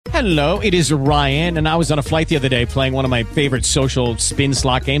Hello, it is Ryan, and I was on a flight the other day playing one of my favorite social spin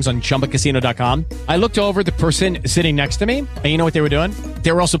slot games on ChumbaCasino.com. I looked over at the person sitting next to me, and you know what they were doing?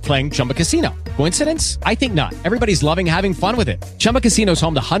 They were also playing Chumba Casino. Coincidence? I think not. Everybody's loving having fun with it. Chumba Casino is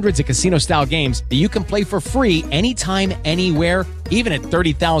home to hundreds of casino-style games that you can play for free anytime, anywhere, even at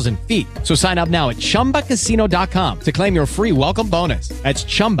 30,000 feet. So sign up now at ChumbaCasino.com to claim your free welcome bonus. That's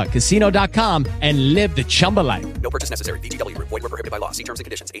ChumbaCasino.com and live the Chumba life. No purchase necessary. VGW. Void where prohibited by law. See terms and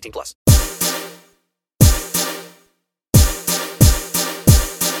conditions. 18 plus.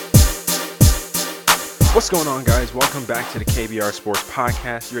 What's going on, guys? Welcome back to the KBR Sports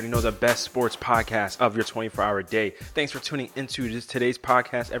Podcast. You already know the best sports podcast of your 24-hour day. Thanks for tuning into today's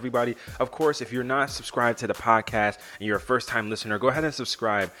podcast, everybody. Of course, if you're not subscribed to the podcast and you're a first-time listener, go ahead and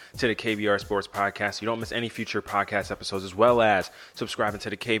subscribe to the KBR Sports Podcast so you don't miss any future podcast episodes, as well as subscribing to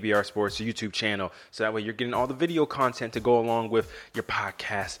the KBR Sports YouTube channel. So that way you're getting all the video content to go along with your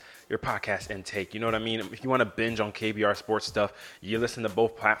podcast intake. You know what I mean? If you want to binge on KBR sports stuff, you listen to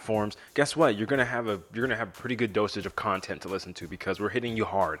both platforms. Guess what? You're gonna have a pretty good dosage of content to listen to because we're hitting you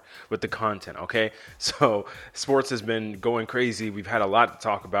hard with the content. Okay, so sports has been going crazy. We've had a lot to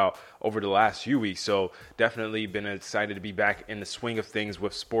talk about over the last few weeks, so definitely been excited to be back in the swing of things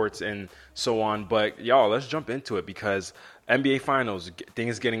with sports and so on. But y'all, let's jump into it because NBA Finals,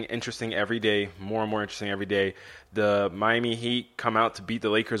 things getting interesting every day, more and more interesting every day. The Miami Heat come out to beat the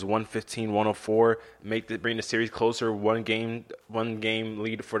Lakers 115-104, bring the series closer, one game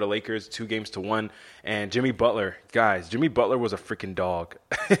lead for the Lakers, 2-1. And Jimmy Butler, guys, Jimmy Butler was a freaking dog.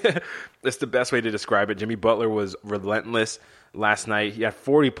 That's the best way to describe it. Jimmy Butler was relentless last night. He had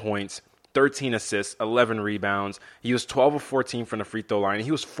 40 points. 13 assists, 11 rebounds. He was 12 of 14 from the free throw line.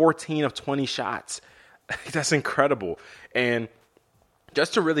 He was 14 of 20 shots. That's incredible. And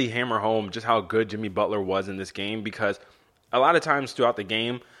just to really hammer home just how good Jimmy Butler was in this game, because a lot of times throughout the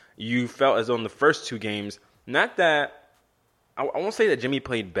game, you felt as though in the first two games, not that, I won't say that Jimmy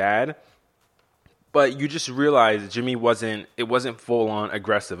played bad, but you just realized Jimmy wasn't full-on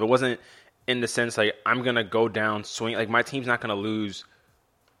aggressive. It wasn't in the sense like, I'm going to go down, swing, like my team's not going to lose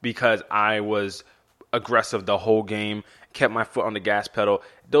because I was aggressive the whole game, kept my foot on the gas pedal.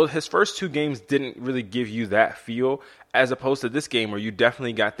 Though his first two games didn't really give you that feel, as opposed to this game where you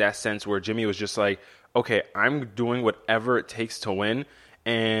definitely got that sense where Jimmy was just like, okay, I'm doing whatever it takes to win,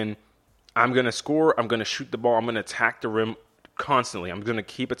 and I'm going to score, I'm going to shoot the ball, I'm going to attack the rim constantly. I'm going to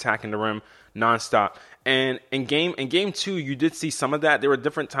keep attacking the rim nonstop. And in game two, you did see some of that. There were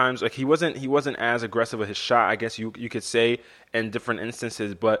different times, like he wasn't as aggressive with his shot, I guess you could say, in different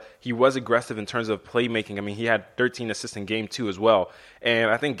instances, but he was aggressive in terms of playmaking. I mean, he had 13 assists in game two as well. And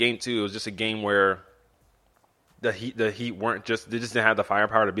I think game two was just a game where the Heat they just didn't have the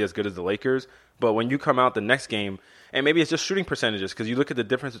firepower to be as good as the Lakers. But when you come out the next game, and maybe it's just shooting percentages, because you look at the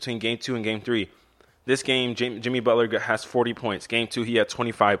difference between game two and game three. This game, Jimmy Butler has 40 points. Game two, he had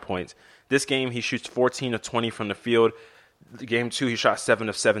 25 points. This game, he shoots 14 of 20 from the field. Game two, he shot 7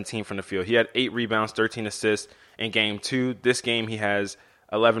 of 17 from the field. He had 8 rebounds, 13 assists in game two. This game, he has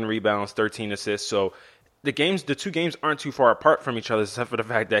 11 rebounds, 13 assists. So the two games aren't too far apart from each other, except for the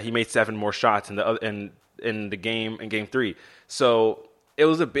fact that he made 7 more shots in game three. So it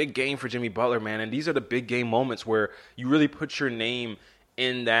was a big game for Jimmy Butler, man. And these are the big game moments where you really put your name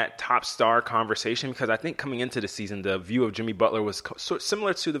in that top star conversation, because I think coming into the season, the view of Jimmy Butler was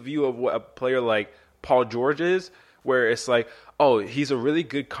similar to the view of what a player like Paul George is, where it's like, oh, he's a really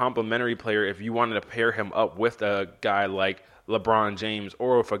good complementary player if you wanted to pair him up with a guy like LeBron James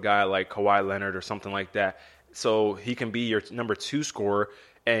or with a guy like Kawhi Leonard or something like that. So he can be your number 2 scorer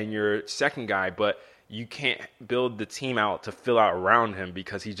and your second guy, but you can't build the team out to fill out around him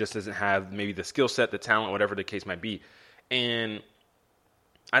because he just doesn't have maybe the skill set, the talent, whatever the case might be. And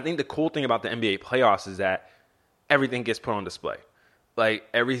I think the cool thing about the NBA playoffs is that everything gets put on display. Like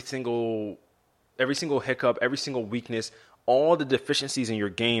every single hiccup, every single weakness, all the deficiencies in your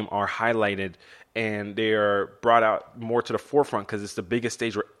game are highlighted and they are brought out more to the forefront because it's the biggest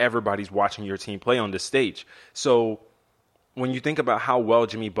stage where everybody's watching your team play on this stage. So when you think about how well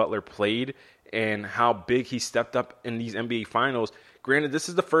Jimmy Butler played and how big he stepped up in these NBA Finals, granted, this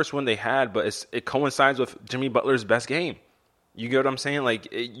is the first one they had, but it coincides with Jimmy Butler's best game. You get what I'm saying? Like,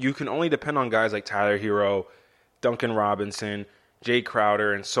 you can only depend on guys like Tyler Hero, Duncan Robinson, Jay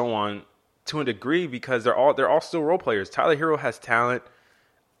Crowder, and so on to a degree because they're all still role players. Tyler Hero has talent.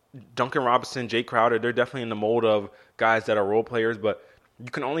 Duncan Robinson, Jay Crowder, they're definitely in the mold of guys that are role players, but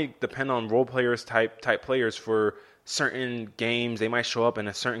you can only depend on role players type players for certain games. They might show up in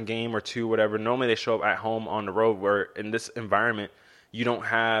a certain game or two, whatever. Normally they show up at home on the road, where in this environment, you don't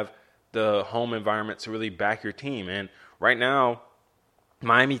have the home environment to really back your team. And right now,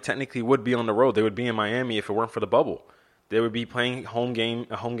 Miami technically would be on the road. They would be in Miami if it weren't for the bubble. They would be playing a home game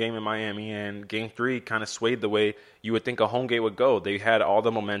in Miami, and Game 3 kind of swayed the way you would think a home game would go. They had all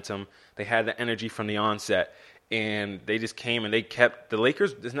the momentum. They had the energy from the onset, and they just came and they kept the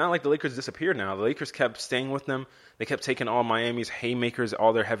Lakers. It's not like the Lakers disappeared now. The Lakers kept staying with them. They kept taking all Miami's haymakers,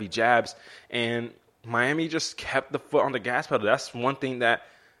 all their heavy jabs, and Miami just kept the foot on the gas pedal. That's one thing that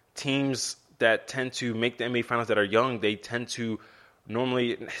teams that tend to make the NBA Finals that are young, they tend to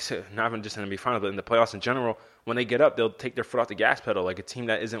normally, not even just in the NBA Finals, but in the playoffs in general, when they get up, they'll take their foot off the gas pedal. Like a team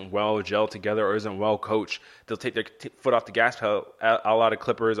that isn't well gelled together or isn't well coached, they'll take their foot off the gas pedal, a la the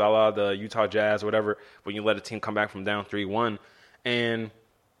Clippers, a la the Utah Jazz, whatever, when you let a team come back from down 3-1. And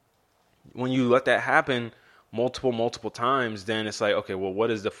when you let that happen multiple times, then it's like, okay, well, what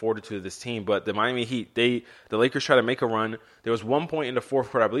is the fortitude of this team? But the Miami Heat, the Lakers try to make a run. There was one point in the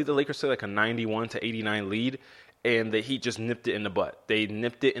fourth quarter, I believe the Lakers took like a 91-89 lead, and the Heat just nipped it in the butt. They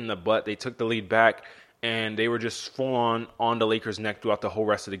nipped it in the butt. They took the lead back, and they were just full on the Lakers' neck throughout the whole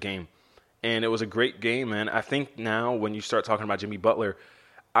rest of the game. And it was a great game, man. I think now when you start talking about Jimmy Butler,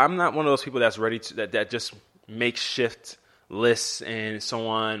 I'm not one of those people that's ready to that just makeshift lists and so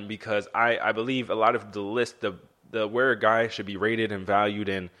on, because I believe a lot of the list, the where a guy should be rated and valued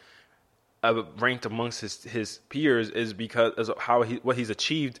and ranked amongst his peers is because of what he's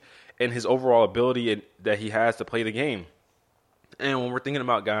achieved and his overall ability that he has to play the game. And when we're thinking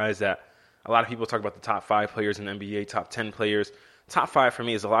about guys that a lot of people talk about the top 5 players in the NBA, top 10 players, top 5 for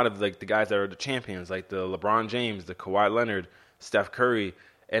me is a lot of like the guys that are the champions, like the LeBron James, the Kawhi Leonard, Steph Curry.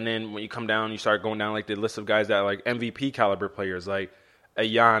 And then when you come down, you start going down like the list of guys that are like MVP caliber players, like a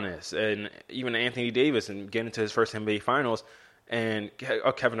Giannis and even Anthony Davis, and getting into his first NBA Finals. And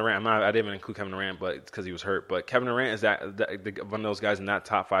Kevin Durant, I didn't even include Kevin Durant, but it's because he was hurt. But Kevin Durant is one of those guys in that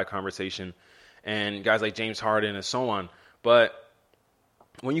top 5 conversation, and guys like James Harden and so on. But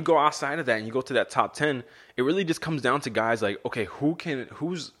when you go outside of that and you go to that top 10, it really just comes down to guys like, okay, who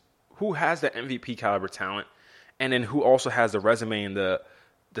has that MVP caliber talent, and then who also has the resume and the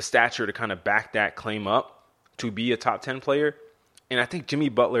stature to kind of back that claim up to be a top 10 player. And I think Jimmy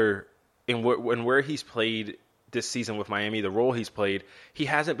Butler, in where he's played this season with Miami, the role he's played, he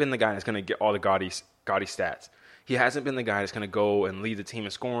hasn't been the guy that's going to get all the gaudy stats. He hasn't been the guy that's going to go and lead the team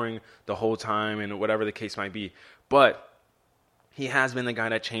in scoring the whole time and whatever the case might be. But he has been the guy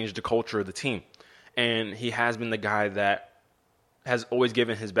that changed the culture of the team. And he has been the guy that has always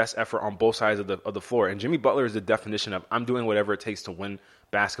given his best effort on both sides of the floor. And Jimmy Butler is the definition of, I'm doing whatever it takes to win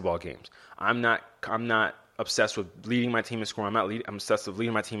basketball games. I'm not obsessed with leading my team in scoring. I'm obsessed with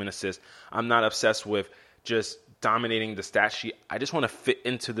leading my team in assists. I'm not obsessed with just dominating the stat sheet. I just want to fit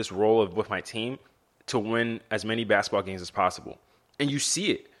into this role with my team to win as many basketball games as possible. And you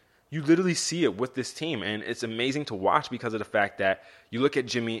see it. You literally see it with this team. And it's amazing to watch because of the fact that you look at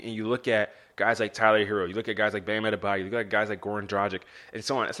Jimmy and you look at guys like Tyler Hero, you look at guys like Bam Adebayo, you look at guys like Goran Dragic, and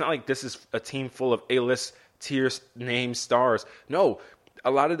so on. It's not like this is a team full of A-list tier name stars. No,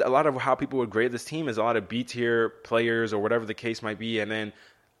 a lot of how people would grade this team is a lot of B-tier players or whatever the case might be, and then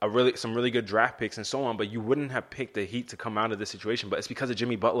some really good draft picks and so on. But you wouldn't have picked the Heat to come out of this situation. But it's because of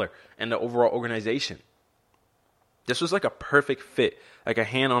Jimmy Butler and the overall organization. This was like a perfect fit, like a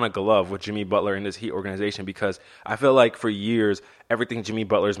hand on a glove with Jimmy Butler and this Heat organization, because I feel like for years, everything Jimmy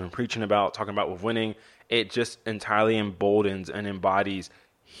Butler's been preaching about, talking about with winning, it just entirely emboldens and embodies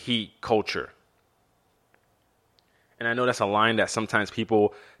Heat culture. And I know that's a line that sometimes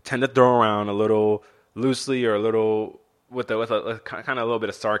people tend to throw around a little loosely or a little with a kind of a little bit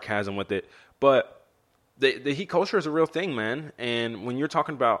of sarcasm with it. But the Heat culture is a real thing, man. And when you're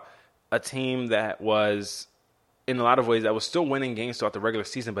talking about a team that was, in a lot of ways, that was still winning games throughout the regular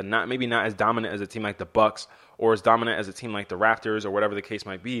season, but maybe not as dominant as a team like the Bucks or as dominant as a team like the Raptors or whatever the case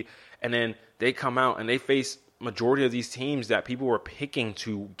might be. And then they come out and they face majority of these teams that people were picking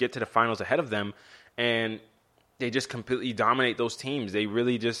to get to the finals ahead of them, and they just completely dominate those teams. They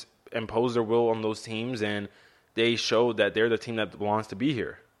really just impose their will on those teams, and they show that they're the team that belongs to be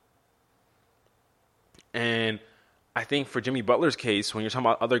here. And I think for Jimmy Butler's case, when you're talking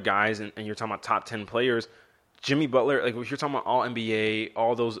about other guys and you're talking about top 10 players, Jimmy Butler, like if you're talking about all NBA,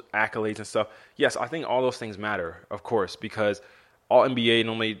 all those accolades and stuff, yes, I think all those things matter, of course, because all NBA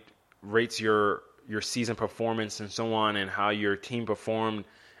normally rates your season performance and so on, and how your team performed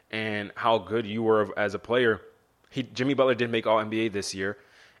and how good you were as a player. Jimmy Butler did make all NBA this year,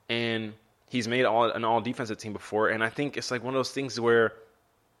 and he's made an all defensive team before. And I think it's like one of those things where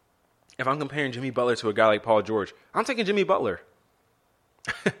if I'm comparing Jimmy Butler to a guy like Paul George, I'm taking Jimmy Butler.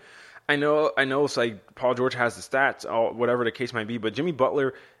 I know it's like Paul George has the stats, whatever the case might be, but Jimmy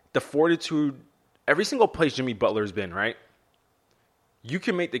Butler, the fortitude, every single place Jimmy Butler's been, right? you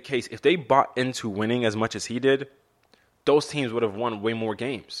can make the case if they bought into winning as much as he did, those teams would have won way more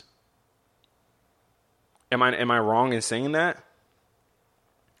games. Am I wrong in saying that?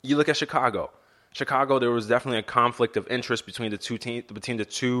 You look at Chicago. Chicago, there was definitely a conflict of interest between the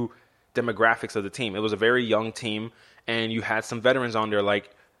two demographics of the team. It was a very young team, and you had some veterans on there like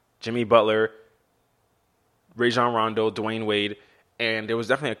Jimmy Butler, Rajon Rondo, Dwayne Wade, and there was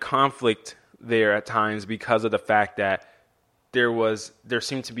definitely a conflict there at times because of the fact that there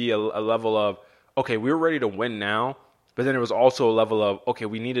seemed to be a level of, okay, we're ready to win now, but then there was also a level of, okay,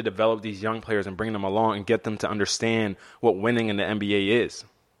 we need to develop these young players and bring them along and get them to understand what winning in the NBA is.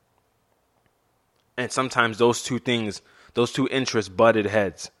 And sometimes those two interests butted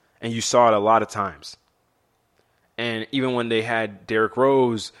heads, and you saw it a lot of times. And even when they had Derrick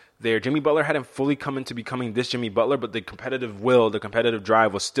Rose there, Jimmy Butler hadn't fully come into becoming this Jimmy Butler, but the competitive will, the competitive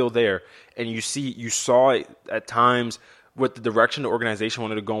drive was still there. And you saw it at times with the direction the organization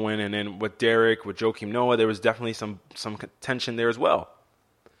wanted to go in, and then with Derrick, with Joakim Noah, there was definitely some tension there as well.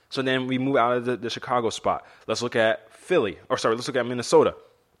 So then we move out of the Chicago spot. Let's look at Minnesota.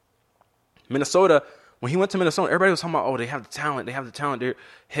 Minnesota, when he went to Minnesota, everybody was talking about, they have the talent.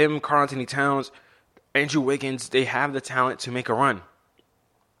 Him, Karl-Anthony Towns, Andrew Wiggins, they have the talent to make a run.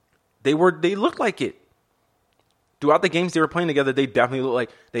 They looked like it. Throughout the games they were playing together, they definitely looked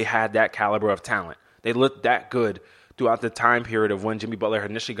like they had that caliber of talent. They looked that good throughout the time period of when Jimmy Butler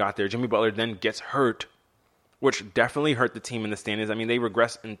initially got there. Jimmy Butler then gets hurt, which definitely hurt the team in the standings. I mean, they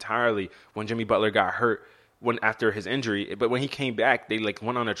regressed entirely when Jimmy Butler got hurt after his injury. But when he came back, they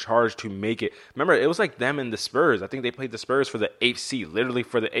went on a charge to make it. Remember, it was like them and the Spurs. I think they played the Spurs for the 8th seed, literally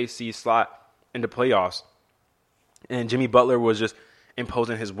for the 8th seed slot in the playoffs. And Jimmy Butler was just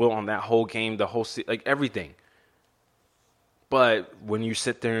imposing his will on that whole game, the whole everything. But when you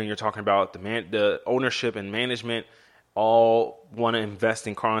sit there and you're talking about the ownership and management all want to invest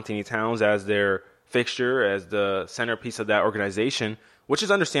in Karl-Anthony Towns as their fixture, as the centerpiece of that organization, which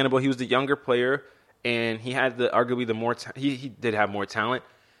is understandable. He was the younger player, and he had arguably the more he did have more talent.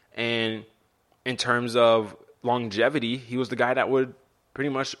 And in terms of longevity, he was the guy that would pretty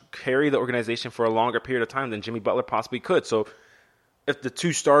much carry the organization for a longer period of time than Jimmy Butler possibly could. So if the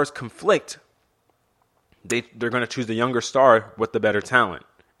two stars conflict, they're going to choose the younger star with the better talent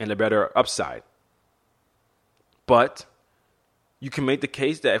and the better upside. But you can make the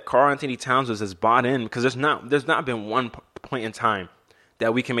case that if Karl-Anthony Towns was as bought in, because there's not been one point in time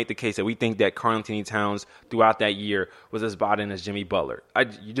that we can make the case that we think that Karl-Anthony Towns throughout that year was as bought in as Jimmy Butler.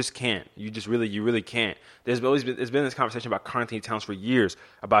 You just can't. You really can't. There's been this conversation about Karl-Anthony Towns for years,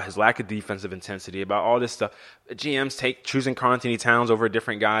 about his lack of defensive intensity, about all this stuff. GMs choosing Karl-Anthony Towns over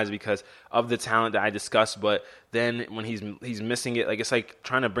different guys because of the talent that I discussed, but then when he's missing it, it's like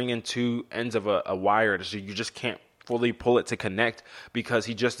trying to bring in two ends of a wire. So you just can't fully pull it to connect because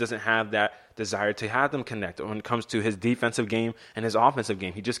he just doesn't have that desire to have them connect when it comes to his defensive game and his offensive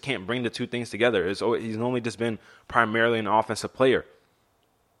game. He just can't bring the two things together. He's only just been primarily an offensive player.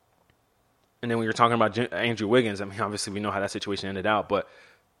 And then when you're talking about Andrew Wiggins, I mean, obviously we know how that situation ended out, but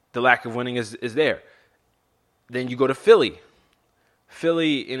the lack of winning is there. Then you go to Philly.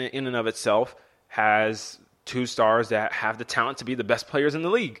 Philly, in and of itself, has two stars that have the talent to be the best players in the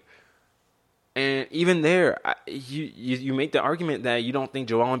league. And even there, you make the argument that you don't think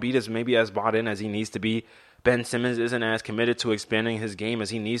Joel Embiid is maybe as bought in as he needs to be. Ben Simmons isn't as committed to expanding his game as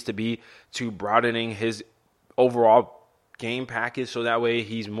he needs to be, to broadening his overall game package so that way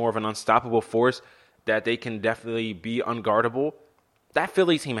he's more of an unstoppable force that they can definitely be unguardable. That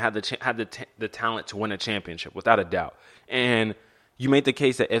Philly team had the talent to win a championship without a doubt. And you made the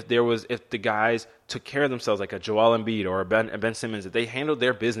case that if the guys took care of themselves, like a Joel Embiid or a Ben Simmons, if they handled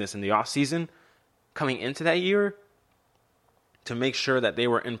their business in the offseason coming into that year to make sure that they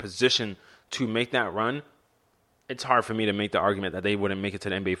were in position to make that run, it's hard for me to make the argument that they wouldn't make it to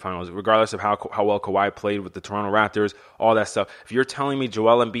the NBA Finals, regardless of how well Kawhi played with the Toronto Raptors, all that stuff. If you're telling me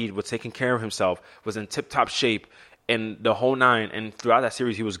Joel Embiid was taking care of himself, was in tip-top shape, and the whole nine, and throughout that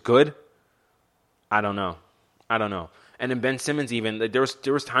series he was good, I don't know. And then Ben Simmons even, there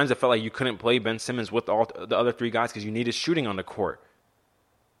was times I felt like you couldn't play Ben Simmons with all the other three guys because you needed shooting on the court.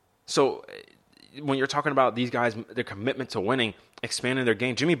 So when you're talking about these guys, their commitment to winning, expanding their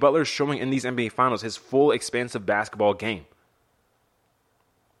game, Jimmy Butler is showing in these NBA Finals his full expansive basketball game.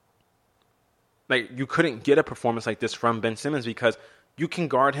 You couldn't get a performance like this from Ben Simmons because you can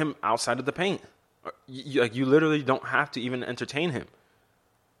guard him outside of the paint. You literally don't have to even entertain him.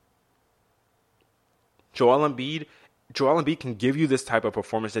 Joel Embiid can give you this type of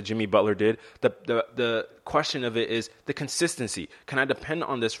performance that Jimmy Butler did. The question of it is the consistency. Can I depend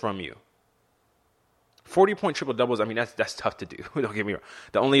on this from you? 40-point triple-doubles, I mean, that's tough to do. Don't get me wrong.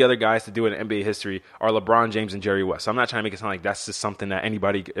 The only other guys to do it in NBA history are LeBron James and Jerry West. So I'm not trying to make it sound like that's just something that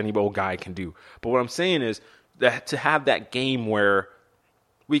any old guy can do. But what I'm saying is that to have that game where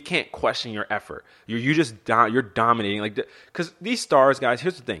we can't question your effort. You're dominating. Because these stars, guys,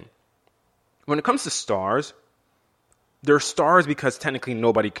 here's the thing. When it comes to stars, they're stars because technically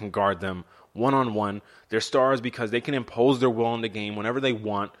nobody can guard them one-on-one. They're stars because they can impose their will in the game whenever they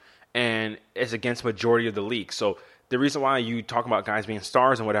want, and it's against majority of the league. So the reason why you talk about guys being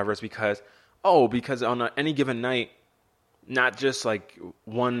stars and whatever is because on any given night, not just like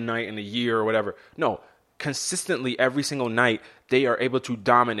one night in a year or whatever. No, consistently every single night, they are able to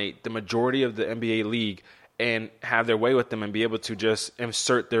dominate the majority of the NBA league and have their way with them and be able to just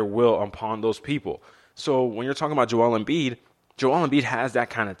insert their will upon those people. So when you're talking about Joel Embiid has that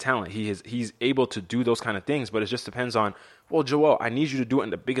kind of talent. He's able to do those kind of things, but it just depends on, well, Joel, I need you to do it in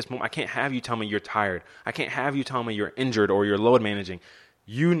the biggest moment. I can't have you tell me you're tired. I can't have you tell me you're injured or you're load managing.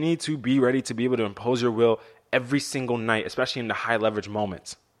 You need to be ready to be able to impose your will every single night, especially in the high leverage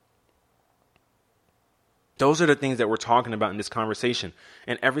moments. Those are the things that we're talking about in this conversation.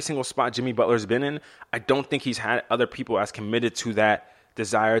 And every single spot Jimmy Butler's been in, I don't think he's had other people as committed to that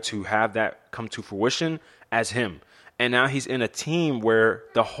desire to have that come to fruition as him. And now he's in a team where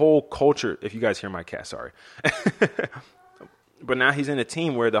the whole culture, if you guys hear my cat, sorry. But now he's in a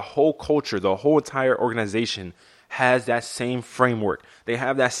team where the whole culture, the whole entire organization has that same framework. They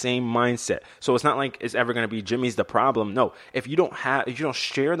have that same mindset. So it's not like it's ever going to be Jimmy's the problem. No, if you don't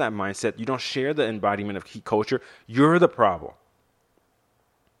share that mindset, you don't share the embodiment of key culture, you're the problem.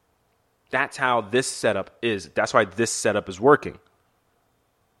 That's how this setup is. That's why this setup is working.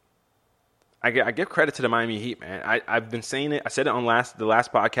 I give credit to the Miami Heat, man. I've been saying it. I said it on the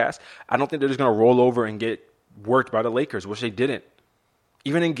last podcast. I don't think they're just going to roll over and get worked by the Lakers, which they didn't.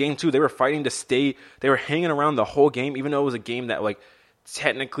 Even in game 2, they were fighting to stay. They were hanging around the whole game, even though it was a game that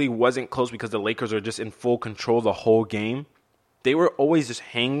technically wasn't close because the Lakers are just in full control the whole game. They were always just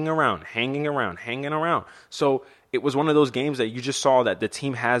hanging around. So it was one of those games that you just saw that the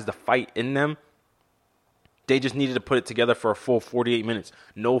team has the fight in them. They just needed to put it together for a full 48 minutes.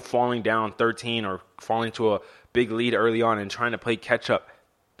 No falling down 13 or falling to a big lead early on and trying to play catch up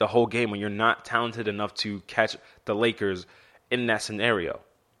the whole game when you're not talented enough to catch the Lakers in that scenario.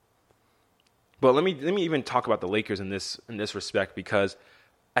 But let me even talk about the Lakers in this respect, because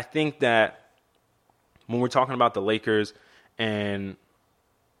I think that when we're talking about the Lakers and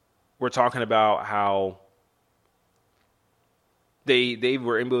we're talking about how they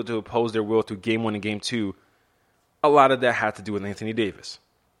were able to oppose their will through game 1 and game 2, a lot of that had to do with Anthony Davis,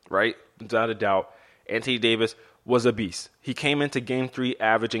 right? Without a doubt, Anthony Davis was a beast. He came into game 3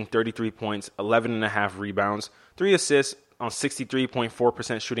 averaging 33 points, 11.5 rebounds, 3 assists on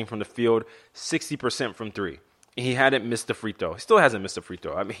 63.4% shooting from the field, 60% from 3. He hadn't missed a free throw. He still hasn't missed a free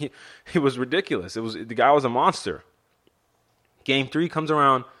throw. I mean, he was ridiculous. The guy was a monster. Game 3 comes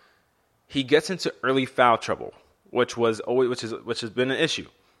around. He gets into early foul trouble, which has been an issue.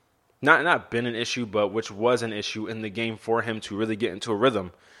 Not been an issue, but which was an issue in the game for him to really get into a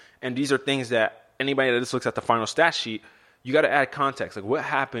rhythm. And these are things that anybody that just looks at the final stat sheet, you got to add context. Like, what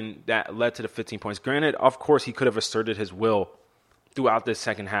happened that led to the 15 points? Granted, of course, he could have asserted his will throughout this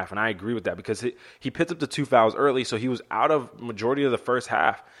second half, and I agree with that because he picked up the 2 fouls early, so he was out of majority of the first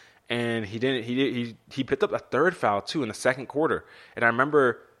half, and he picked up a 3rd foul too in the second quarter. And I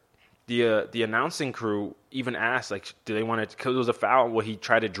remember the announcing crew even asked, like, do they want to? Because it was a foul. Well, he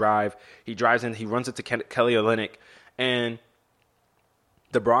tried to drive. He drives in. He runs it to Kelly Olynyk, and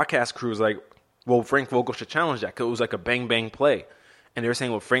the broadcast crew was like, well, Frank Vogel should challenge that because it was like a bang-bang play. And they were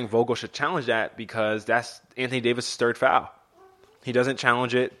saying, well, Frank Vogel should challenge that because that's Anthony Davis' 3rd foul. He doesn't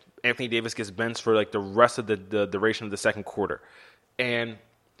challenge it. Anthony Davis gets benched for like the rest of the duration of the second quarter. And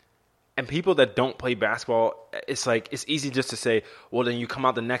people that don't play basketball, it's easy just to say, well, then you come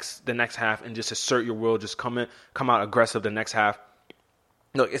out the next half and just assert your will, just come out aggressive the next half.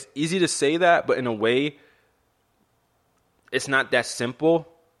 No, it's easy to say that, but in a way, it's not that simple.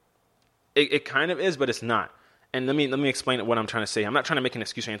 It kind of is, but it's not. And let me explain what I'm trying to say. I'm not trying to make an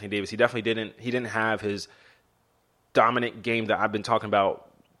excuse for Anthony Davis. He definitely didn't have his dominant game that I've been talking about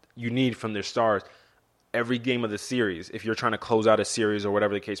you need from their stars every game of the series if you're trying to close out a series or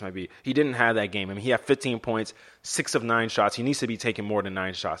whatever the case might be. He didn't have that game. I mean, he had 15 points, 6 of 9 shots. He needs to be taking more than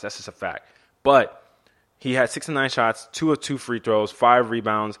 9 shots. That's just a fact. But he had 6 of 9 shots, 2 of 2 free throws, 5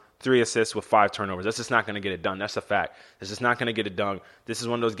 rebounds, 3 assists with 5 turnovers. That's just not going to get it done. That's a fact. It's just not going to get it done. This is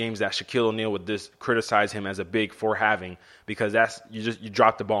one of those games that Shaquille O'Neal would criticize him as a big for having, because you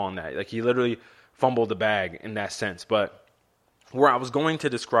dropped the ball on that. Like, he literally fumbled the bag in that sense. But where I was going to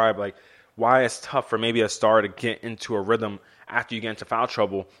describe, like, why it's tough for maybe a star to get into a rhythm after you get into foul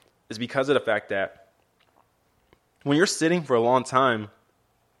trouble is because of the fact that when you're sitting for a long time,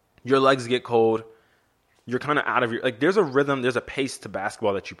 your legs get cold. You're kind of out of your, like, there's a rhythm, there's a pace to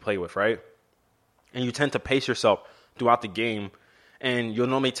basketball that you play with, right? And you tend to pace yourself throughout the game, and you'll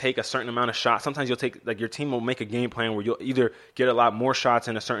normally take a certain amount of shots. Sometimes you'll take, like, your team will make a game plan where you'll either get a lot more shots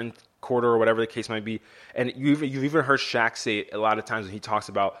in a certain quarter or whatever the case might be. And you've even heard Shaq say it a lot of times when he talks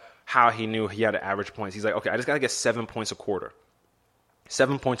about how he knew he had to average points. He's like, okay, I just got to get 7 points a quarter.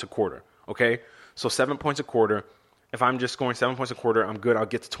 7 points a quarter, okay? So 7 points a quarter. If I'm just scoring 7 points a quarter, I'm good. I'll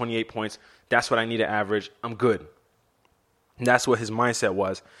get to 28 points. That's what I need to average. I'm good. And that's what his mindset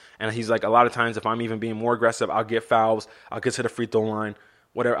was. And he's like, a lot of times if I'm even being more aggressive, I'll get fouls. I'll get to the free throw line,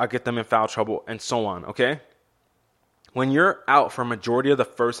 whatever. I'll get them in foul trouble and so on, okay? When you're out for a majority of the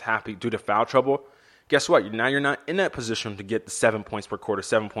first half due to foul trouble, guess what? Now you're not in that position to get the 7 points per quarter,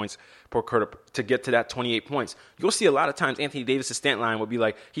 7 points per quarter to get to that 28 points. You'll see a lot of times Anthony Davis' stat line will be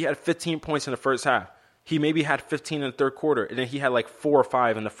like, he had 15 points in the first half. He maybe had 15 in the third quarter, and then he had like 4 or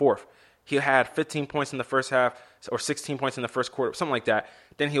 5 in the fourth. He had 15 points in the first half or 16 points in the first quarter, something like that.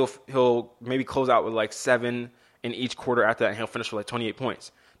 Then he'll maybe close out with like 7 in each quarter after that, and he'll finish with like 28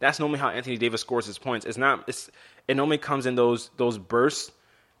 points. That's normally how Anthony Davis scores his points. It normally comes in those bursts,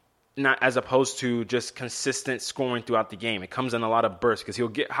 not as opposed to just consistent scoring throughout the game. It comes in a lot of bursts because he'll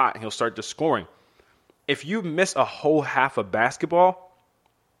get hot and he'll start just scoring. If you miss a whole half of basketball,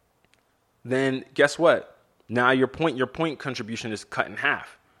 then guess what? Now your point contribution is cut in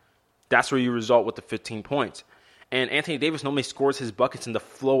half. That's where you result with the 15 points. And Anthony Davis normally scores his buckets in the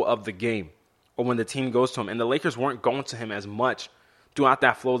flow of the game or when the team goes to him. And the Lakers weren't going to him as much throughout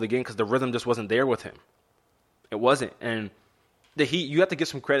that flow of the game because the rhythm just wasn't there with him. It wasn't. And the Heat, you have to give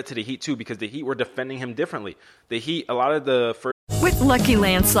some credit to the Heat too because the Heat were defending him differently. The Heat, a lot of the first... With Lucky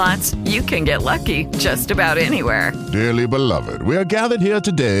Land Slots, you can get lucky just about anywhere. Dearly beloved, we are gathered here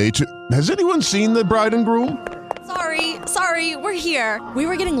today to... Has anyone seen the bride and groom? Sorry, we're here. We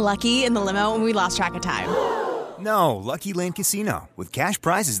were getting lucky in the limo and we lost track of time. No, Lucky Land Casino, with cash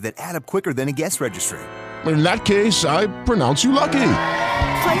prizes that add up quicker than a guest registry. In that case, I pronounce you lucky.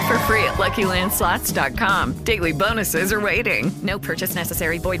 Play for free at LuckyLandSlots.com. Daily bonuses are waiting. No purchase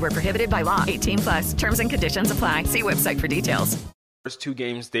necessary. Void where prohibited by law. 18+. Terms and conditions apply. See website for details. First 2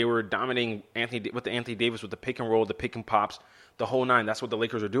 games, they were dominating Anthony Davis with the pick and roll, the pick and pops, the whole nine. That's what the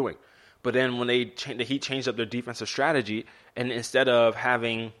Lakers are doing. But then when the Heat changed up their defensive strategy, and instead of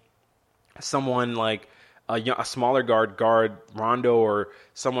having someone like a smaller guard Rondo or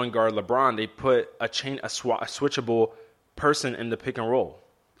someone guard LeBron, they put a switchable person in the pick and roll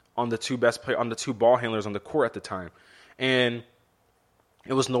on the two ball handlers on the court at the time. And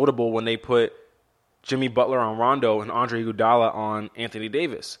it was notable when they put Jimmy Butler on Rondo and Andre Iguodala on Anthony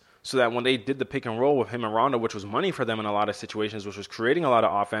Davis, so that when they did the pick and roll with him and Rondo, which was money for them in a lot of situations, which was creating a lot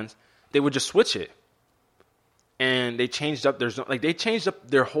of offense, they would just switch it. And they changed up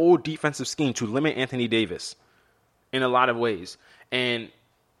their whole defensive scheme to limit Anthony Davis in a lot of ways. And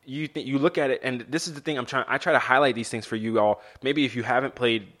you look at it, and this is the thing I try to highlight these things for you all. Maybe if you haven't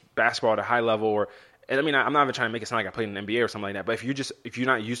played basketball at a high level, I'm not even trying to make it sound like I played in the NBA or something like that, but if you're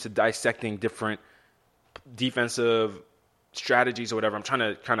not used to dissecting different defensive strategies or whatever, I'm trying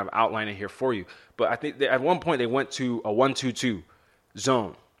to kind of outline it here for you. But I think at one point they went to a 1-2-2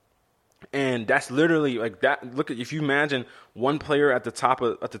 zone. And that's literally like that. Look, if you imagine one player at the top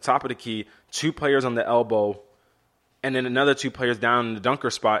of the key, 2 players on the elbow, and then another 2 players down in the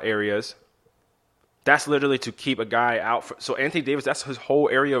dunker spot areas. That's literally to keep a guy out. So Anthony Davis, that's his whole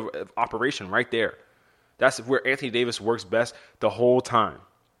area of operation right there. That's where Anthony Davis works best the whole time.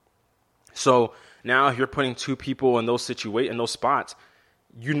 So now if you're putting 2 people in those spots,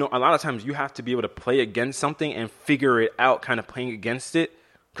 a lot of times you have to be able to play against something and figure it out, kind of playing against it.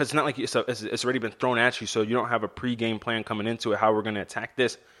 Because it's not like it's already been thrown at you, so you don't have a pre-game plan coming into it, how we're going to attack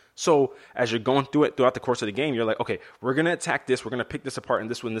this. So as you're going through it throughout the course of the game, you're like, okay, we're going to attack this, we're going to pick this apart in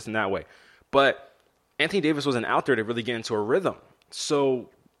this one, this, and that way. But Anthony Davis wasn't out there to really get into a rhythm. So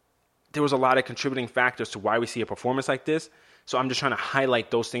there was a lot of contributing factors to why we see a performance like this. So I'm just trying to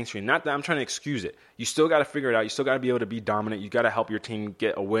highlight those things for you. Not that I'm trying to excuse it. You still got to figure it out. You still got to be able to be dominant. You got to help your team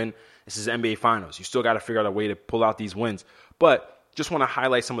get a win. This is NBA Finals. You still got to figure out a way to pull out these wins. But just want to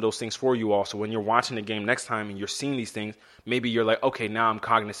highlight some of those things for you all. So when you're watching the game next time and you're seeing these things, maybe you're like, okay, now I'm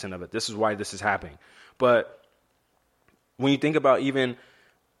cognizant of it. This is why this is happening. But when you think about, even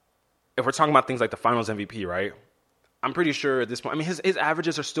if we're talking about things like the Finals MVP, right? I'm pretty sure at this point, his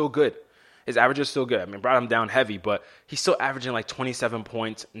averages are still good. His average is still good. I mean, brought him down heavy, but he's still averaging like 27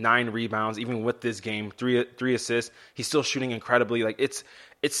 points, 9 rebounds, even with this game, three assists. He's still shooting incredibly. Like it's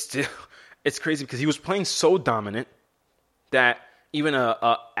crazy because he was playing so dominant that even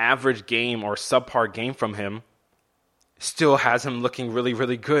a average game or subpar game from him still has him looking really,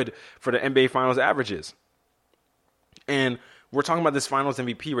 really good for the NBA Finals averages. And we're talking about this Finals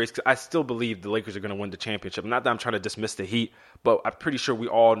MVP race because I still believe the Lakers are going to win the championship. Not that I'm trying to dismiss the Heat, but I'm pretty sure we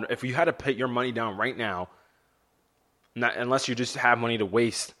all, if you had to put your money down right now, unless you just have money to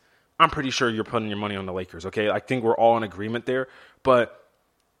waste, I'm pretty sure you're putting your money on the Lakers, okay? I think we're all in agreement there. But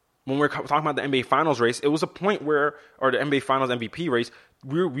when we're talking about the NBA Finals race, it was a point where, or the NBA Finals MVP race,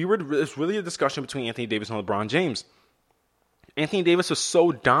 it's really a discussion between Anthony Davis and LeBron James. Anthony Davis was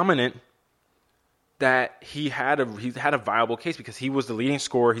so dominant that he had a viable case because he was the leading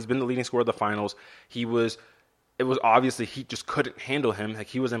scorer. He's been the leading scorer of the finals. It was obviously he just couldn't handle him. Like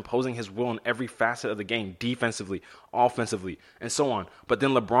he was imposing his will in every facet of the game, defensively, offensively, and so on. But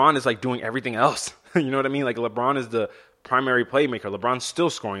then LeBron is like doing everything else. You know what I mean? Like LeBron is the primary playmaker. LeBron's still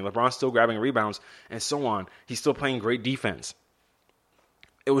scoring. LeBron's still grabbing rebounds and so on. He's still playing great defense.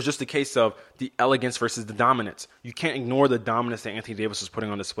 It was just a case of the elegance versus the dominance. You can't ignore the dominance that Anthony Davis was putting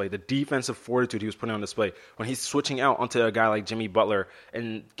on display, the defensive fortitude he was putting on display when he's switching out onto a guy like Jimmy Butler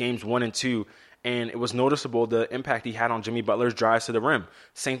in games 1 and 2. And it was noticeable the impact he had on Jimmy Butler's drives to the rim.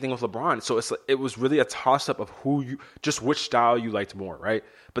 Same thing with LeBron. So it was really a toss-up of just which style you liked more, right?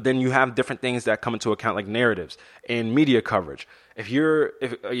 But then you have different things that come into account, like narratives and media coverage. If you,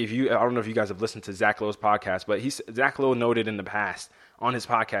 I don't know if you guys have listened to Zach Lowe's podcast, but Zach Lowe noted in the past on his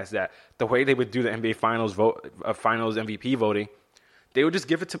podcast that the way they would do the NBA Finals Finals MVP voting, they would just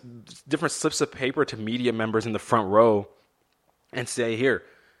give it to different slips of paper to media members in the front row and say, here,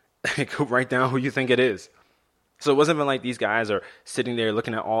 go write down who you think it is. So it wasn't even like these guys are sitting there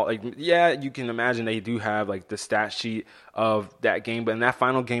looking at all, like, yeah, you can imagine they do have like the stat sheet of that game, but in that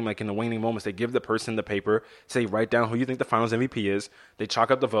final game, like in the waning moments, they give the person the paper, say, write down who you think the Finals MVP is. They chalk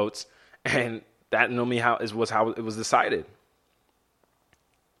up the votes, and that normally was how it was decided.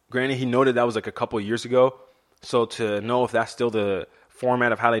 Granted, he noted that was like a couple of years ago, so to know if that's still the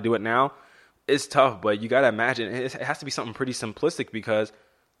format of how they do it now, it's tough, but you got to imagine it has to be something pretty simplistic because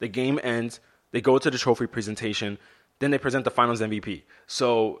the game ends, they go to the trophy presentation, then they present the Finals MVP.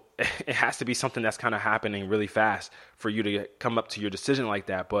 So it has to be something that's kind of happening really fast for you to come up to your decision like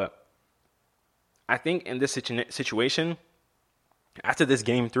that. But I think in this situation, after this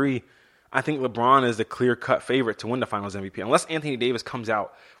Game 3, I think LeBron is the clear-cut favorite to win the Finals MVP. Unless Anthony Davis comes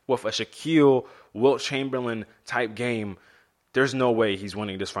out with a Shaquille, Wilt Chamberlain type game, there's no way he's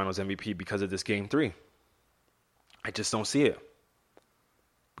winning this Finals MVP because of this Game 3. I just don't see it.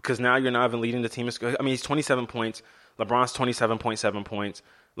 Because now you're not even leading the team. I mean, he's 27 points. LeBron's 27.7 points.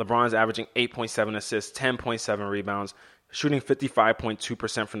 LeBron's averaging 8.7 assists, 10.7 rebounds, shooting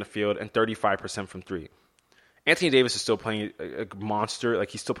 55.2% from the field and 35% from three. Anthony Davis is still playing a monster.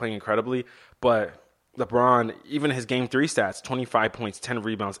 Like, he's still playing incredibly. But LeBron, even his Game 3 stats, 25 points, 10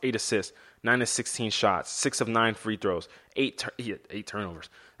 rebounds, 8 assists, 9 of 16 shots, 6 of 9 free throws, 8 turnovers.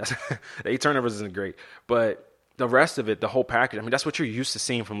 8 turnovers isn't great. But the rest of it, the whole package, I mean, that's what you're used to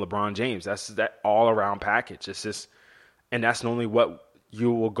seeing from LeBron James. That's that all-around package. It's just, and that's normally what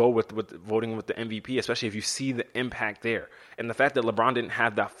you will go with voting with the MVP, especially if you see the impact there. And the fact that LeBron didn't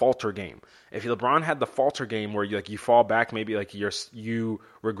have that falter game. If LeBron had the falter game where you fall back, maybe like you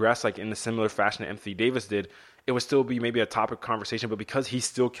regress like in a similar fashion that Anthony Davis did, it would still be maybe a topic of conversation. But because he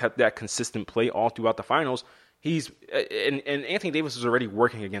still kept that consistent play all throughout the finals, and Anthony Davis is already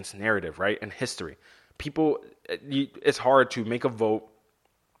working against narrative, right, and history. People, it's hard to make a vote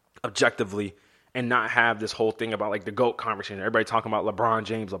objectively and not have this whole thing about like the GOAT conversation. Everybody talking about LeBron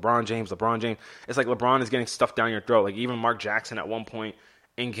James. It's like LeBron is getting stuff down your throat. Like even Mark Jackson at one point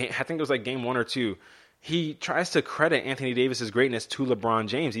in game, I think it was like game 1 or 2, he tries to credit Anthony Davis's greatness to LeBron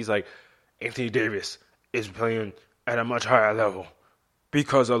James. He's like, Anthony Davis is playing at a much higher level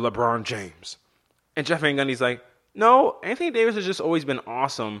because of LeBron James. And Jeff Van Gundy's like, no, Anthony Davis has just always been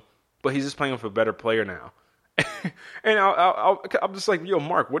awesome, but he's just playing with a better player now. And I'm just like, yo,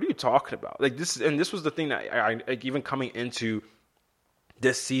 Mark, what are you talking about? Like this was the thing that I like, even coming into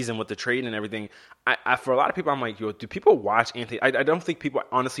this season with the trade and everything. I for a lot of people, I'm like, yo, do people watch Anthony? I don't think people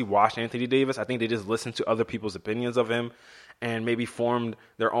honestly watch Anthony Davis. I think they just listen to other people's opinions of him and maybe formed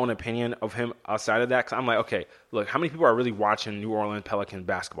their own opinion of him outside of that. Because I'm like, okay, look, how many people are really watching New Orleans Pelicans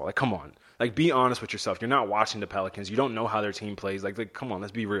basketball? Like, come on, like, be honest with yourself. You're not watching the Pelicans. You don't know how their team plays. Like come on,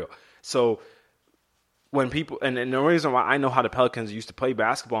 let's be real. So when people, and the reason why I know how the Pelicans used to play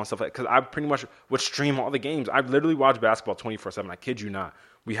basketball and stuff like that, because I pretty much would stream all the games. I've literally watched basketball 24/7. I kid you not.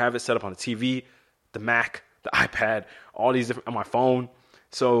 We have it set up on the TV, the Mac, the iPad, all these different on my phone.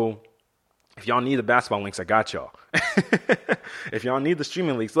 So if y'all need the basketball links, I got y'all. If y'all need the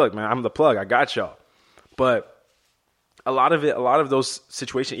streaming links, look, man, I'm the plug. I got y'all. But a lot of those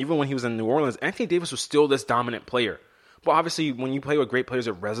situations, even when he was in New Orleans, Anthony Davis was still this dominant player. But obviously, when you play with great players,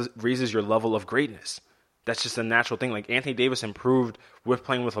 it raises your level of greatness. That's just a natural thing. Like Anthony Davis improved with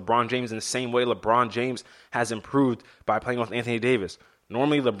playing with LeBron James in the same way LeBron James has improved by playing with Anthony Davis.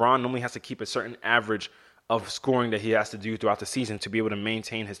 Normally, LeBron has to keep a certain average of scoring that he has to do throughout the season to be able to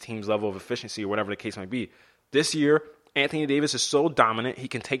maintain his team's level of efficiency or whatever the case might be. This year, Anthony Davis is so dominant, he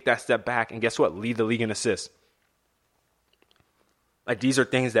can take that step back and guess what? Lead the league in assists. Like these are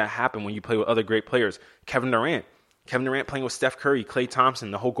things that happen when you play with other great players. Kevin Durant playing with Steph Curry, Klay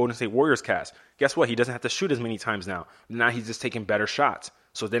Thompson, the whole Golden State Warriors cast. Guess what? He doesn't have to shoot as many times now. Now he's just taking better shots.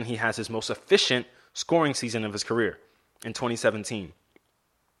 So then he has his most efficient scoring season of his career in 2017.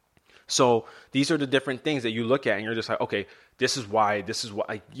 So these are the different things that you look at and you're just like, okay, this is why.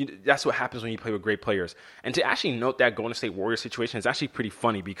 That's what happens when you play with great players. And to actually note that Golden State Warriors situation is actually pretty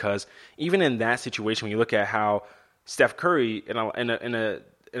funny because even in that situation, when you look at how Steph Curry in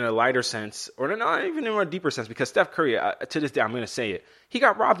a lighter sense, or not even in a deeper sense, because Steph Curry, to this day, I'm going to say it, he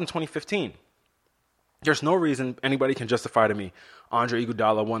got robbed in 2015. There's no reason anybody can justify to me Andre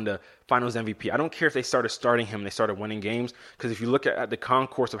Iguodala won the Finals MVP. I don't care if they started starting him and they started winning games, because if you look at the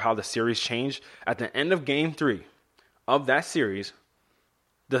concourse of how the series changed, at the end of Game 3 of that series,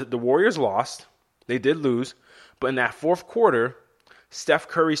 the Warriors lost. They did lose. But in that fourth quarter, Steph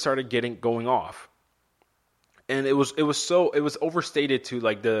Curry started going off. And it was overstated to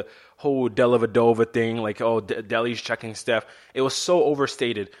like the whole Dellavedova thing, like, oh, Delly's checking Steph. It was so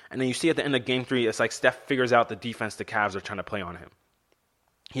overstated. And then you see at the end of Game 3, it's like Steph figures out the defense the Cavs are trying to play on him.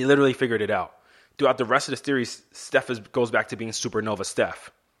 He literally figured it out. Throughout the rest of the series, Steph goes back to being Supernova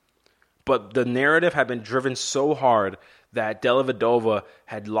Steph. But the narrative had been driven so hard that Dellavedova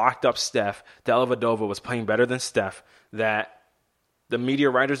had locked up Steph. Dellavedova was playing better than Steph, that the media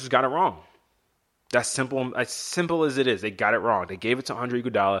writers just got it wrong. That's simple. As simple as it is, they got it wrong. They gave it to Andre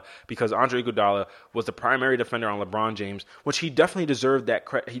Iguodala because Andre Iguodala was the primary defender on LeBron James, which he definitely deserved that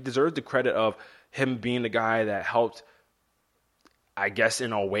credit. He deserved the credit of him being the guy that helped, I guess,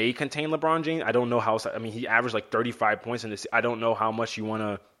 in a way, contain LeBron James. I don't know how. I mean, he averaged like 35 points in this. I don't know how much you want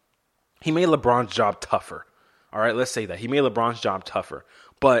to. He made LeBron's job tougher. All right, let's say that he made LeBron's job tougher,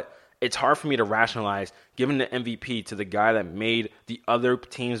 but it's hard for me to rationalize giving the MVP to the guy that made the other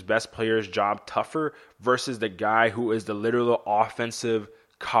team's best player's job tougher versus the guy who is the literal offensive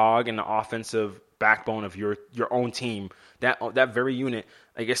cog and the offensive backbone of your own team. That very unit,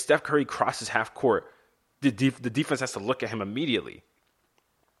 I guess Steph Curry crosses half court, the defense has to look at him immediately.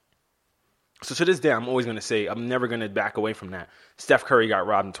 So to this day, I'm always going to say, I'm never going to back away from that. Steph Curry got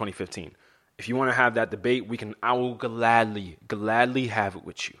robbed in 2015. If you want to have that debate, I will gladly have it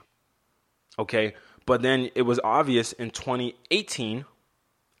with you. Okay, but then it was obvious in 2018,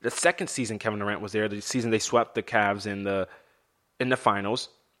 the second season Kevin Durant was there, the season they swept the Cavs in the finals.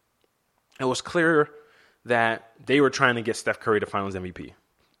 It was clear that they were trying to get Steph Curry to Finals MVP.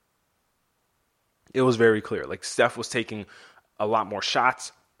 It was very clear. Like Steph was taking a lot more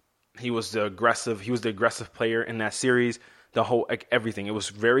shots. He was the aggressive player in that series. The whole everything. It was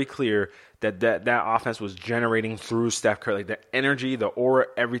very clear that offense was generating through Steph Curry. Like the energy, the aura,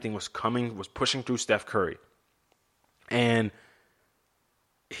 everything was pushing through Steph Curry. And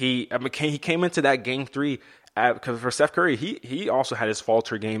he came into that Game 3 because for Steph Curry, he also had his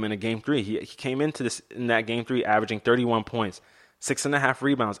falter game in a Game 3. He came into this in that Game 3 averaging 31 points, 6.5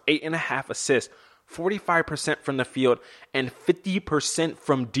 rebounds, 8.5 assists, 45% from the field, and 50%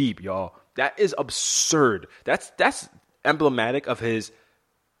 from deep, y'all. That is absurd. That's emblematic of his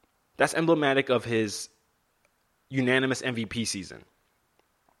unanimous MVP season.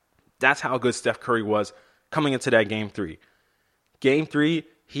 That's how good Steph Curry was coming into that Game 3. Game 3,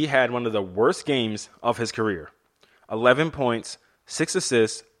 he had one of the worst games of his career. 11 points, 6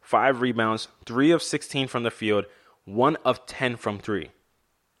 assists, 5 rebounds, 3 of 16 from the field, 1 of 10 from 3,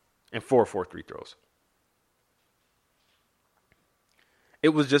 and 4 free throws. It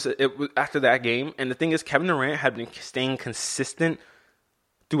was after that game, and the thing is, Kevin Durant had been staying consistent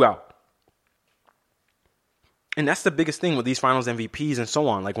throughout. And that's the biggest thing with these Finals MVPs and so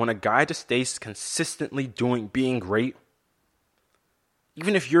on. Like when a guy just stays consistently being great,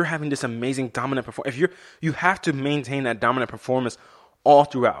 even if you're having this amazing dominant performance, you have to maintain that dominant performance all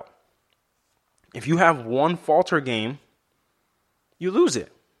throughout. If you have one falter game, you lose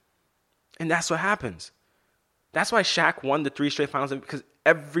it. And that's what happens. That's why Shaq won the 3 straight finals, because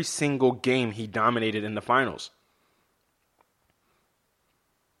every single game he dominated in the finals.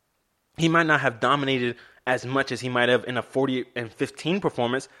 He might not have dominated as much as he might have in a 40-15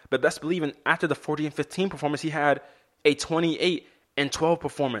 performance, but best believe after the 40-15 performance, he had a 28-12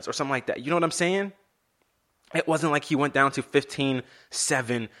 performance or something like that. You know what I'm saying? It wasn't like he went down to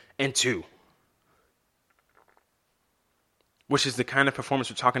 15-7-2, which is the kind of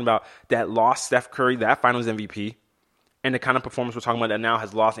performance we're talking about that lost Steph Curry, that Finals MVP, and the kind of performance we're talking about that now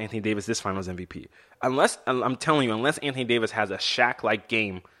has lost Anthony Davis, this Finals MVP. Unless Anthony Davis has a Shaq-like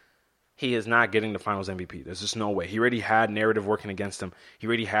game, he is not getting the Finals MVP. There's just no way. He already had narrative working against him. He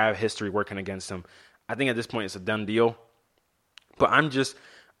already had history working against him. I think at this point it's a done deal. But as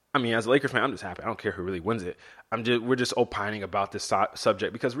a Lakers fan, I'm just happy. I don't care who really wins it. We're just opining about this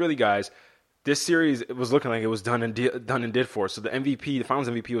subject because really, guys, this series, it was looking like it was done and did for us. So the MVP, the Finals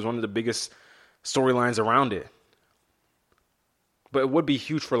MVP, was one of the biggest storylines around it. But it would be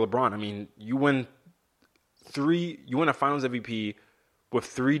huge for LeBron. I mean, you win a Finals MVP with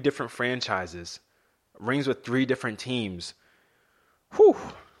 3 different franchises, rings with 3 different teams. Whew,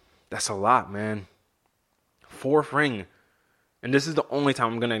 that's a lot, man. 4th ring. And this is the only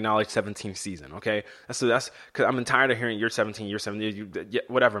time I'm going to acknowledge 17th season, okay? That's because I'm tired of hearing year 17, year 17,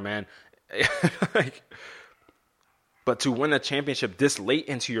 whatever, man. But to win a championship this late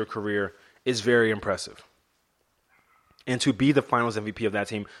into your career is very impressive. And to be the Finals MVP of that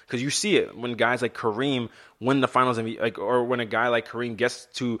team, because you see it when guys like Kareem win the Finals MVP, or when a guy like Kareem gets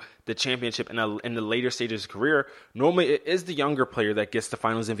to the championship in the later stages of his career, normally it is the younger player that gets the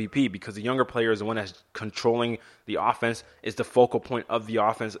Finals MVP because the younger player is the one that's controlling the offense, is the focal point of the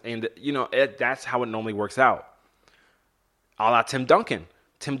offense, and that's how it normally works out. A la Tim Duncan.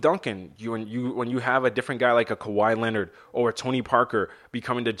 Tim Duncan, when you have a different guy like a Kawhi Leonard or a Tony Parker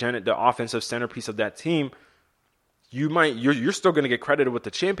becoming the offensive centerpiece of that team, you're still going to get credited with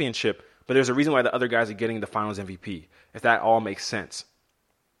the championship, but there's a reason why the other guys are getting the Finals MVP, if that all makes sense.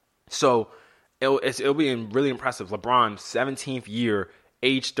 So it'll be really impressive. LeBron, 17th year,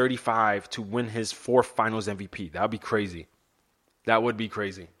 age 35, to win his 4th Finals MVP. That would be crazy. That would be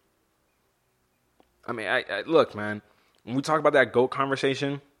crazy. I mean, look, man, when we talk about that GOAT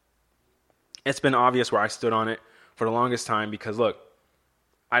conversation, it's been obvious where I stood on it for the longest time because, look,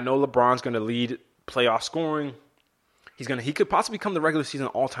 I know LeBron's going to lead playoff scoring. He could possibly become the regular season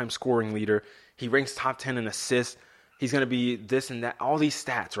all-time scoring leader. He ranks top 10 in assists. He's going to be this and that, all these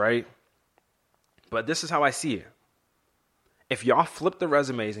stats, right? But this is how I see it. If y'all flip the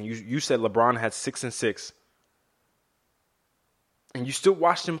resumes and you said LeBron had 6 and 6, and you still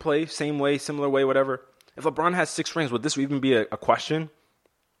watched him play, same way, similar way, whatever, if LeBron has 6 rings, would this even be a question?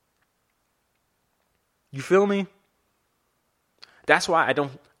 You feel me? That's why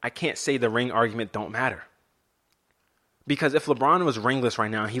I can't say the ring argument don't matter. Because if LeBron was ringless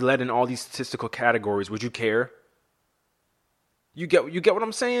right now, he led in all these statistical categories, would you care? You get what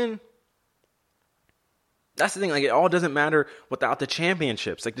I'm saying? That's the thing. Like, it all doesn't matter without the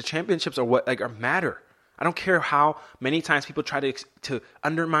championships. Like, the championships are what matter. I don't care how many times people try to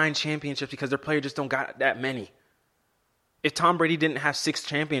undermine championships because their players just don't got that many. If Tom Brady didn't have 6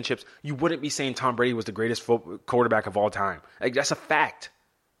 championships, you wouldn't be saying Tom Brady was the greatest quarterback of all time. Like, that's a fact.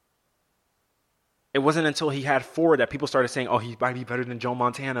 It wasn't until he had 4 that people started saying, oh, he might be better than Joe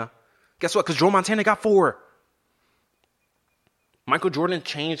Montana. Guess what? Because Joe Montana got 4. Michael Jordan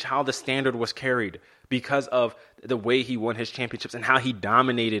changed how the standard was carried because of the way he won his championships and how he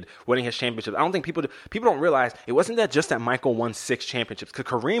dominated winning his championships. I don't think people don't realize it wasn't that Michael won 6 championships, because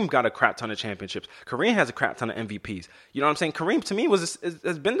Kareem got a crap ton of championships. Kareem has a crap ton of MVPs. You know what I'm saying? Kareem, to me,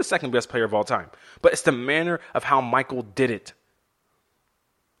 has been the second best player of all time. But it's the manner of how Michael did it.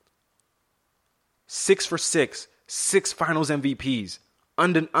 6 for 6, 6 Finals MVPs,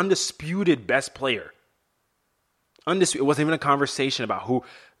 undisputed best player. It wasn't even a conversation about who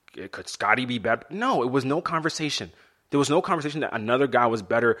could Scottie be better. No, it was no conversation. There was no conversation that another guy was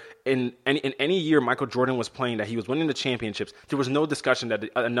better. In any year Michael Jordan was playing, that he was winning the championships, there was no discussion that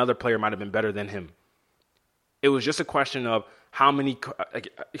another player might have been better than him. It was just a question of how many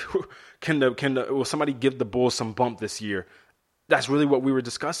will somebody give the Bulls some bump this year? That's really what we were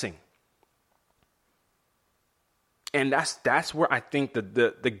discussing. And that's where I think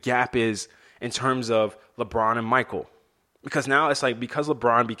the gap is in terms of LeBron and Michael. Because now it's like, because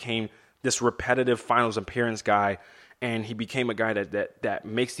LeBron became this repetitive finals appearance guy, and he became a guy that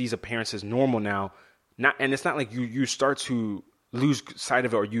makes these appearances normal now. And it's not like you start to lose sight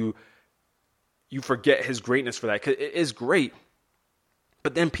of it, or you forget his greatness for that, because it is great.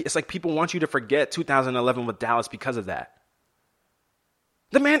 But then it's like people want you to forget 2011 with Dallas because of that.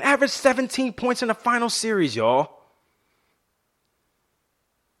 The man averaged 17 points in the final series, y'all.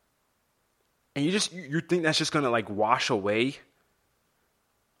 And you think that's just going to like wash away?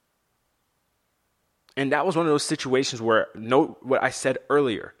 And that was one of those situations where, note what I said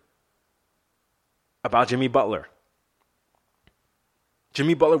earlier about Jimmy Butler.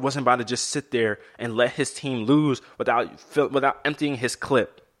 Jimmy Butler wasn't about to just sit there and let his team lose without emptying his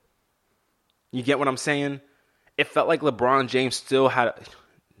clip. You get what I'm saying? It felt like LeBron James still had,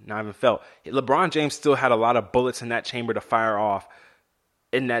 LeBron James still had a lot of bullets in that chamber to fire off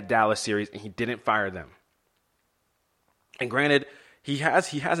in that Dallas series, and he didn't fire them. And granted, he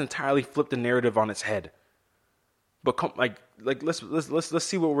has entirely flipped the narrative on its head. But let's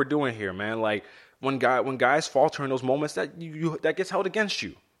see what we're doing here, man. Like when guys falter in those moments, that gets held against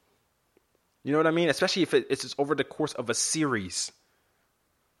you. You know what I mean? Especially if it's over the course of a series.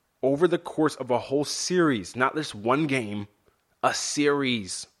 Over the course of a whole series, not just one game, a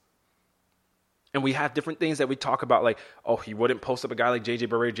series. And we have different things that we talk about, like, oh, he wouldn't post up a guy like JJ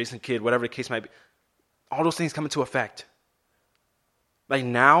Barea, Jason Kidd, whatever the case might be. All those things come into effect. Like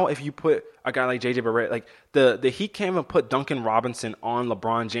now, if you put a guy like JJ Barea, like the Heat can't even put Duncan Robinson on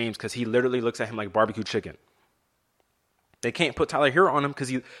LeBron James because he literally looks at him like barbecue chicken. They can't put Tyler Hero on him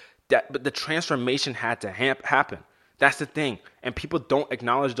but the transformation had to happen. That's the thing. And people don't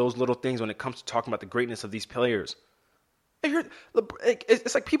acknowledge those little things when it comes to talking about the greatness of these players.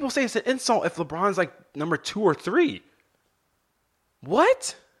 It's like people say it's an insult if LeBron's like number 2 or 3.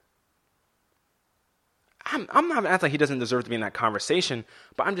 What? I'm not acting like he doesn't deserve to be in that conversation,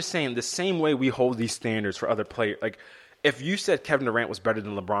 but I'm just saying the same way we hold these standards for other players. Like if you said Kevin Durant was better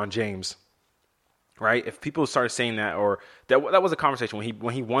than LeBron James, right? If people started saying that, or that was a conversation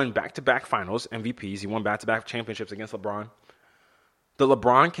when he won back-to-back finals MVPs, he won back-to-back championships against LeBron. The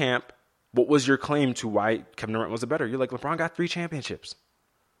LeBron camp, what was your claim to why Kevin Durant was the better? You're like, LeBron got 3 championships.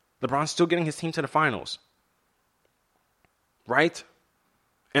 LeBron's still getting his team to the finals. Right?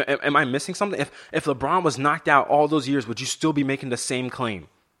 Am I missing something? If LeBron was knocked out all those years, would you still be making the same claim?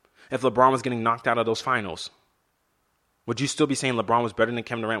 If LeBron was getting knocked out of those finals, would you still be saying LeBron was better than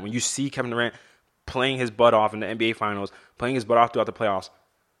Kevin Durant when you see Kevin Durant playing his butt off in the NBA Finals, playing his butt off throughout the playoffs?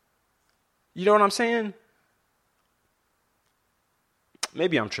 You know what I'm saying?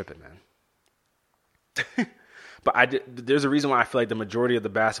 Maybe I'm tripping, man. But there's a reason why I feel like the majority of the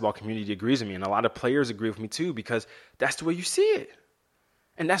basketball community agrees with me, and a lot of players agree with me too, because that's the way you see it.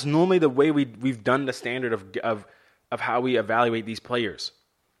 And that's normally the way we've done the standard of how we evaluate these players.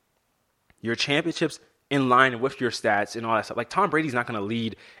 Your championships in line with your stats and all that stuff. Like Tom Brady's not going to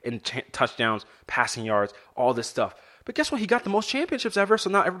lead in touchdowns, passing yards, all this stuff. But guess what? He got the most championships ever, so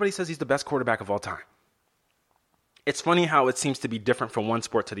now everybody says he's the best quarterback of all time. It's funny how it seems to be different from one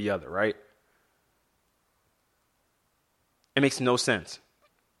sport to the other, right? It makes no sense.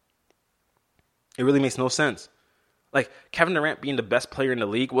 It really makes no sense. Like, Kevin Durant being the best player in the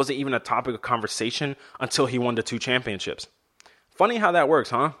league wasn't even a topic of conversation until he won the 2 championships. Funny how that works,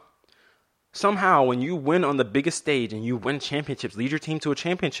 huh? Somehow, when you win on the biggest stage and you win championships, lead your team to a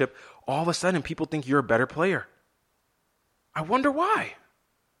championship, all of a sudden people think you're a better player. I wonder why.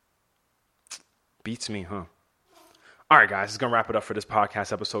 Beats me, huh? All right, guys, this is going to wrap it up for this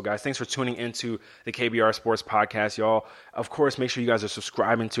podcast episode, guys. Thanks for tuning into the KBR Sports Podcast, y'all. Of course, make sure you guys are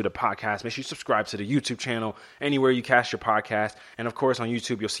subscribing to the podcast. Make sure you subscribe to the YouTube channel, anywhere you cast your podcast. And, of course, on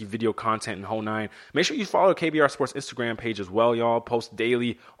YouTube, you'll see video content and whole nine. Make sure you follow the KBR Sports Instagram page as well, y'all. Post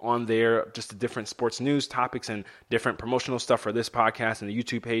daily on there, just the different sports news topics and different promotional stuff for this podcast and the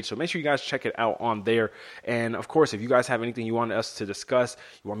YouTube page. So make sure you guys check it out on there. And, of course, if you guys have anything you want us to discuss,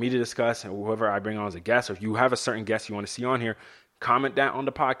 you want me to discuss, and whoever I bring on as a guest, or if you have a certain guest you want to see on here, comment that on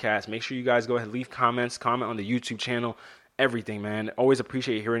the podcast. Make sure you guys go ahead and leave comments, comment on the YouTube channel, everything, man. Always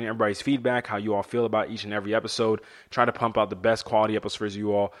appreciate hearing everybody's feedback, how you all feel about each and every episode. Try to pump out the best quality episodes for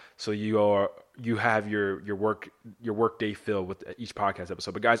you all, so you have your work day filled with each podcast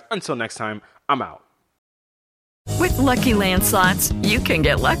episode. But guys, until next time, I'm out. With Lucky Land Slots, you can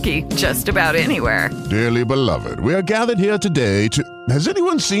get lucky just about anywhere. Dearly beloved, we are gathered here today to... Has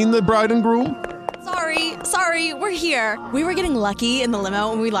anyone seen the bride and groom? Sorry, we're here. We were getting lucky in the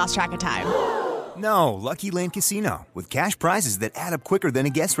limo and we lost track of time. No, Lucky Land Casino, with cash prizes that add up quicker than a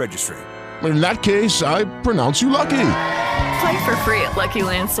guest registry. In that case, I pronounce you lucky. Play for free at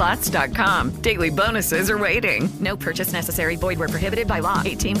LuckyLandSlots.com. Daily bonuses are waiting. No purchase necessary. Void where prohibited by law.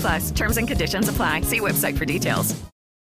 18+. Terms and conditions apply. See website for details.